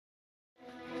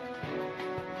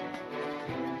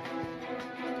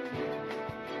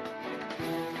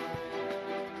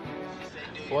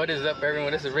What is up,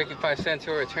 everyone? This is Ricky 5 Cents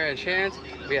to Return Chance.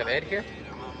 We have Ed here.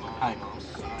 Hi.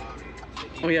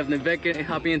 We have Neveka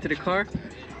hopping into the car,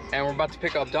 and we're about to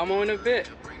pick up Damo in a bit,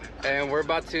 and we're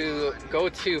about to go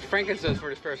to Frankenstein's for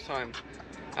the first time.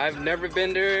 I've never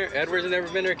been there. Edward's never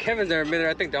been there. Kevin's never been there.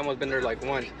 I think Damo's been there like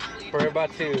once. We're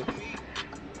about to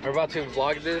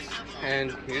vlog this,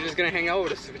 and you're just gonna hang out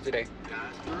with us today.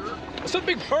 What's up,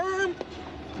 big perm?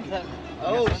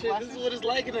 Oh shit, this is what it's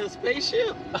like in a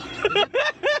spaceship. You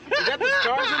got the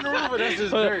stars in the roof, or that's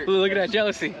just dirt? Look at that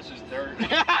jealousy. That's just dirt.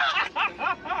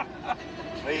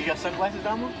 Wait, you got sunglasses,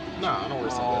 Damo? No, I don't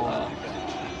wear sunglasses.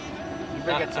 You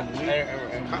better get some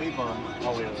weave on.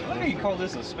 Oh, wait. Why do you call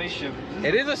this a spaceship?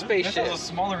 It is a spaceship. This has a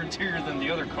smaller interior than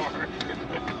the other car.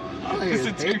 This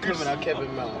interior coming out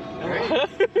Kevin Mellon.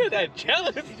 That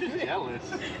jealous. Jealous.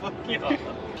 Fuck you.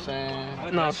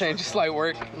 No, I'm saying just light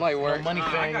work. Light work. Money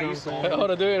thing.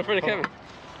 Hold on, do it in front of Kevin.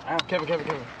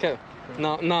 Kevin.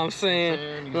 No, I'm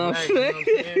saying. No, I'm saying.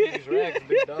 These racks,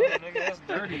 big dog. Nigga, that's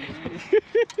dirty.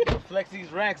 Flex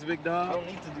these racks, big I dog. don't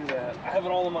need to do that. I have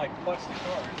it all in my plastic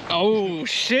car. Oh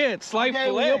shit! Slight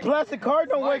Okay, well, your flex. plastic car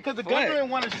don't work because the Flex. government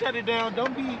want to shut it down.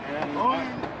 Don't be. And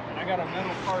I got a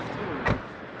metal car too.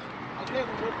 Okay, well,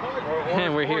 what car?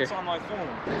 And we're here. It's on my phone.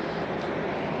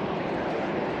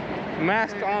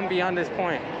 Mask on beyond this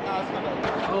point. Oh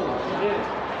shit!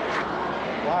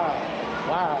 Wow.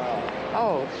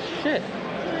 Oh shit!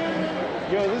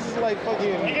 Yo, this is like fucking.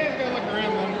 You guys gotta look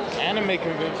around them. Anime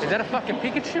convention. Is that a fucking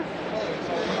Pikachu?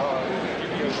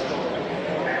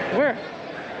 Where?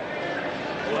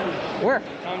 Where?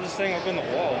 I'm just saying up in the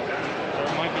wall.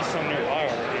 There might be some nearby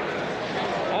already.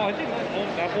 Oh, I think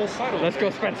that whole side over Let's go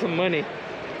there. spend some money.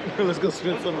 Let's go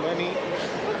spend some money.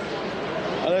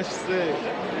 Oh, that's sick.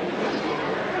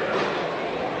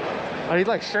 Are these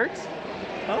like shirts?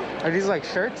 Huh? Are these like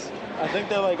shirts? I think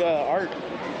they're like art.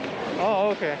 Oh,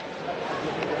 okay.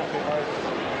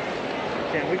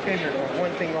 Okay, we came here for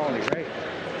one thing only, right?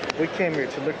 We came here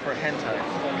to look for hentai.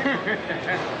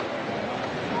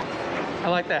 I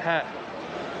like that hat.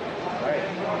 Right.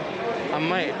 I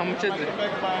might. How much is it?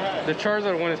 The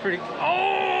Charizard one is pretty.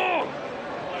 Oh!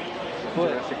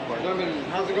 What?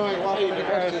 How's it going? Welcome to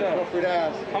What's up? Feel free to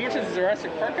ask. How much is the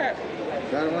Jurassic Park hat?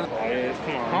 Got one? Oh, yeah,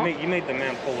 come on. Huh? You made the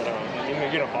man pull it out.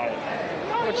 You're gonna buy it.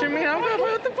 What you mean? I'm gonna.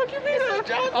 What the fuck you mean?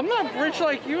 I'm not rich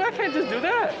like you. I can't just do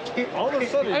that. All of a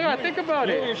sudden, I gotta think about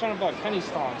you it. You're trying to buy penny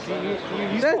stocks. You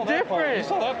That's saw that part. different. You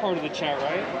saw that part of the chat,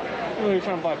 right? You're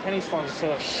trying to buy penny stocks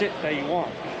instead of shit that you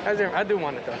want. I do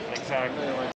want it though. Exactly.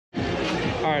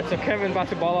 Alright, so Kevin's about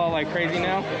to ball out like crazy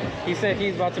now. He said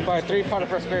he's about to buy 3 pot of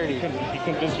prosperity. He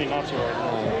convinced me not to right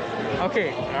now.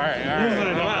 Okay, alright.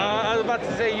 I was about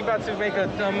to say you about to make a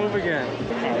move again.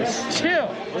 Chill.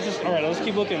 Let's just, all right, let's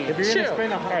keep looking. If you're Chill. gonna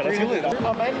spend All right, let's keep looking.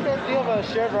 Oh man, you guys do have a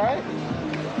shared ride?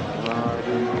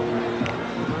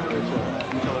 What you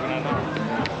looking at now?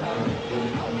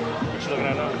 What you looking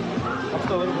at now? I'm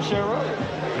still looking for shared ride.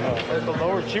 Oh, it's the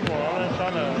lower, cheaper one. I'm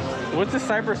trying to. What's the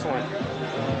Cypress one?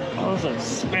 Oh, it's a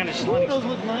Spanish Ooh, lightning. those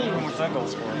look nice. How much that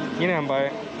goes for? You didn't buy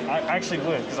it. I actually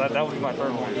would, because that would be my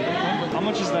third one. How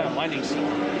much is that lightning storm?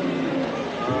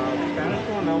 Spanish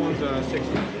one, that one's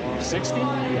 60. 60?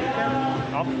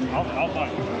 I'll buy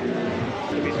it.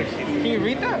 It'll be 60. Can you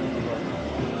read that?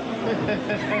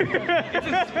 It's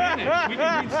in Spanish. We can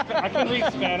read I can read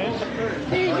Spanish.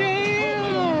 Damn!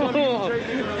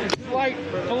 Like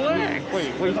flex.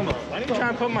 Wait, what are you talking about? You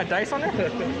trying to put my dice on there?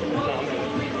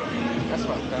 That's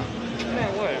fucked up.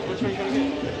 Man, what? Which one are you gonna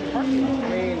get? I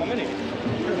mean, How many?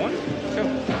 One? two.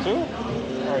 Two?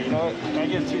 Alright, you know what? Can I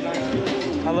get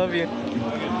 292? I love you.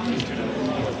 I'll get these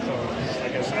 292. So, I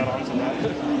guess add on to that.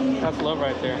 That's love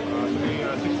right there.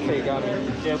 Okay, you got me.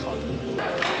 Yeah, it's fine.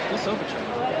 What's up with you? I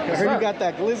heard you got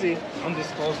that glizzy.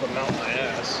 Undisclosed amount my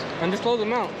ass. Undisclosed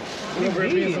amount. Over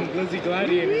being some glizzy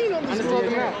gladiators. Undisclosed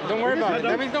amount. Don't worry about it.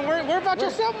 That means don't worry about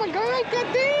yourself, my guy.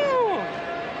 Goddamn.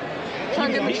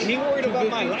 Trying to get He worried about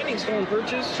my lightning storm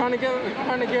purchase. Trying to get a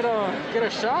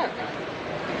shot.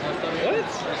 What?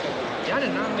 Y'all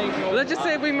did not make no. Let's just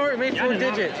say we made 4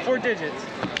 digits. 4 digits.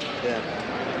 Yeah.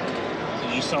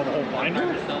 Did you sell the whole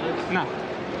binder? No.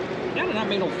 Y'all did not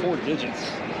make no 4 digits.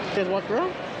 You guys walked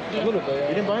around? A little bit.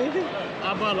 You didn't buy anything?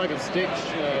 I bought like a stick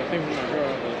thing from my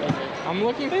girl. But that's it. I'm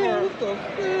looking for. Man, what the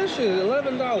shit?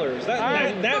 $11.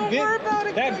 Alright, don't worry about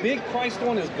it. That big priced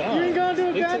one is gone. You ain't gonna do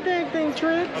a goddamn thing,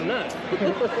 Trent. I'm not.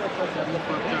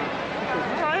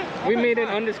 Alright. We made an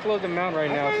undisclosed amount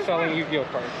right now selling Yu-Gi-Oh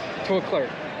cards to a clerk.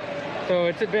 So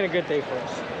it's been a good day for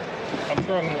us. I'm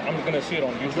sure I'm gonna see it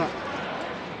on YouTube.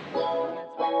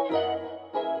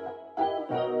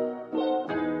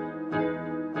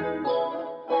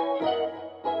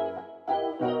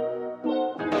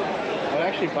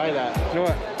 buy that.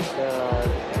 What?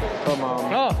 From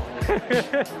Oh.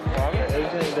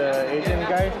 the Asian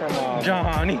guy from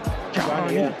Johnny.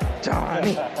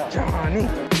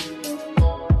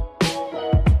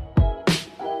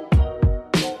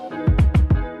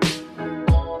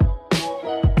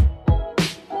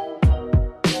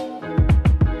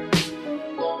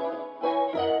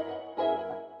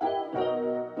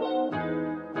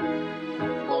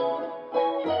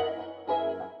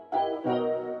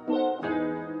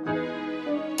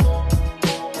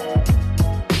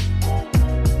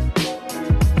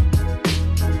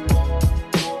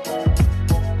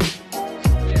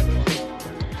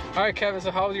 All right, Kevin, so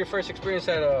how was your first experience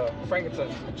at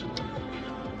Frankenstein's?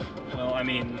 Well, I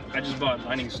mean, I just bought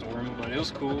Lightning Storm, but it was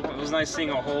cool. It was nice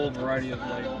seeing a whole variety of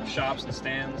like shops and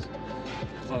stands.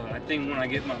 So I think when I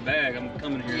get my bag, I'm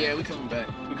coming here. Yeah, we coming back.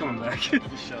 We coming back.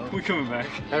 We coming back.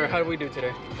 How did we do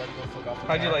today?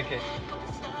 How'd you like it?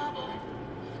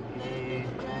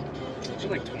 It's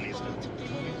like 20 cents.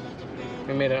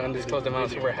 We made an undisclosed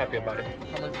amount, so we're happy about it.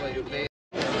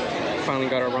 Finally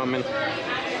got our ramen.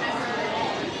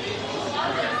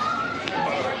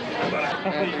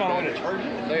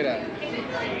 Look at that.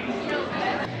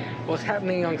 What's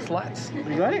happening, young sluts?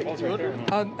 You got it?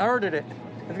 I ordered it.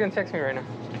 It's gonna text me right now.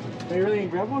 Are you really gonna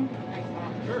grab one?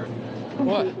 Sure.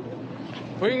 What?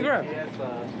 What are you gonna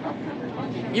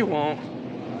grab? You won't.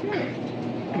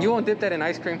 You won't dip that in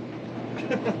ice cream.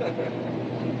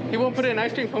 You won't put it in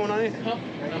ice cream cone on it?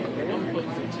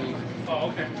 Oh,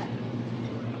 okay.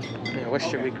 Yeah, what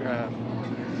should we grab?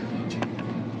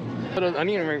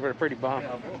 Onion rings are pretty bomb.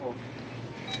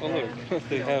 Oh look,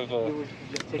 they have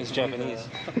it's Japanese.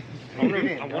 I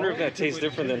wonder if that tastes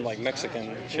different than like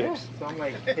Mexican chips. So I'm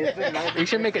like, You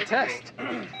should make a test.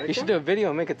 You should do a video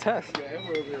and make a test.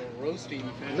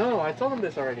 No, I told him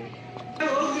this already.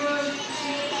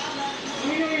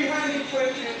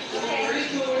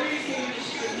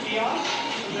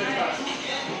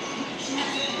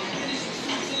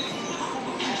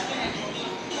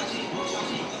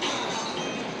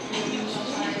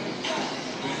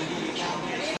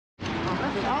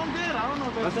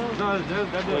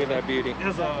 Look at that beauty.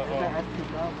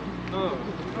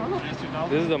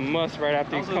 This is a must right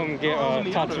after you come get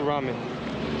Tatsu Ramen.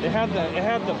 It had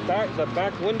the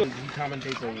back window. He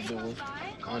commentates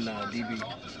on DB.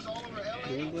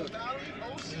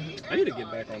 I need to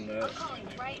get back on that.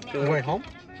 Wait, home?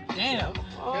 Damn.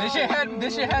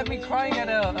 This shit had me crying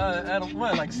at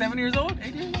what, like 7 years old?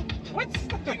 8 years old? What?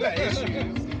 You got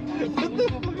issues.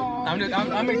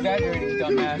 I'm exaggerating,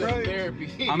 dumbass.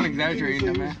 I'm exaggerating,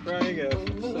 dumbass. Crying at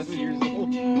 7 years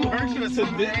old.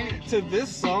 To this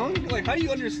song? Like, how do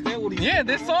you understand what he's saying? Yeah,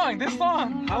 this song.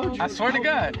 How would you, I swear to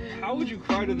God. How would you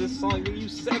cry to this song when you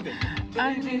 7?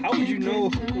 How would you know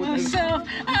what this Myself,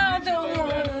 I don't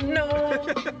wanna know.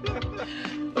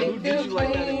 Who did you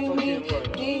like that in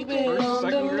fucking what? First,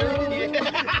 second grade?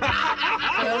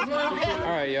 All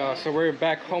right, y'all. So we're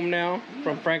back home now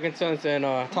from Frankenstein's and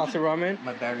Tatsu Ramen.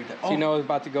 My battery died. So you know it's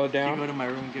about to go Can you down. go to my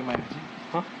room and get my...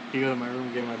 Huh? Can you go to my room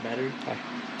and get my battery?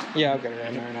 Yeah, I'll get it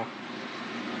right now.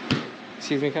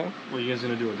 Excuse me, Kevin? What, you guys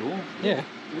gonna do a duel? Yeah.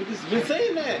 You've been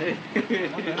saying that.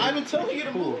 I've been telling you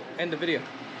to move. End the video.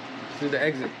 Do the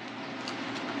exit.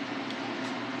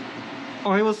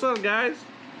 Oh, hey, what's up, guys?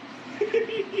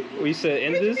 Well, you said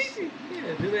end this? Yeah,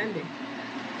 do the ending.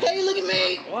 Hey, look at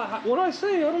me. What did I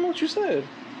say? I don't know what you said.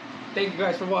 Thank you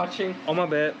guys for watching. Oh, my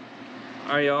bad.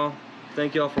 All right, y'all.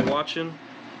 Thank y'all for watching.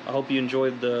 I hope you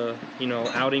enjoyed the,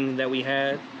 outing that we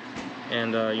had.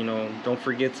 And, don't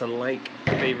forget to like,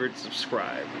 favorite,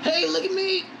 subscribe. Hey, look at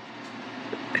me.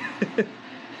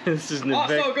 This is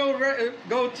Nivek. Also,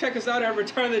 go check us out at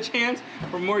Return the Chance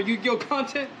for more Yu-Gi-Oh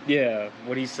content. Yeah,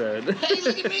 what he said. Hey,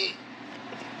 look at me.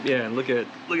 Yeah, look at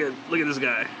this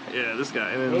guy. Yeah, this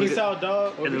guy. And then Peace out,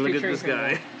 dog. and then look at this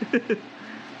guy.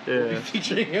 Yeah.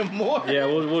 Featuring him more. Yeah,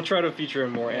 we'll try to feature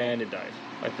him more, and it died,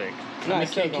 I think.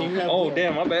 Nice. Can you have Oh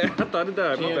damn, my bad. I thought it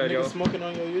died. My bad, y'all. Smoking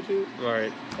on your YouTube. All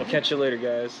right, I'll catch you later,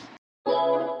 guys.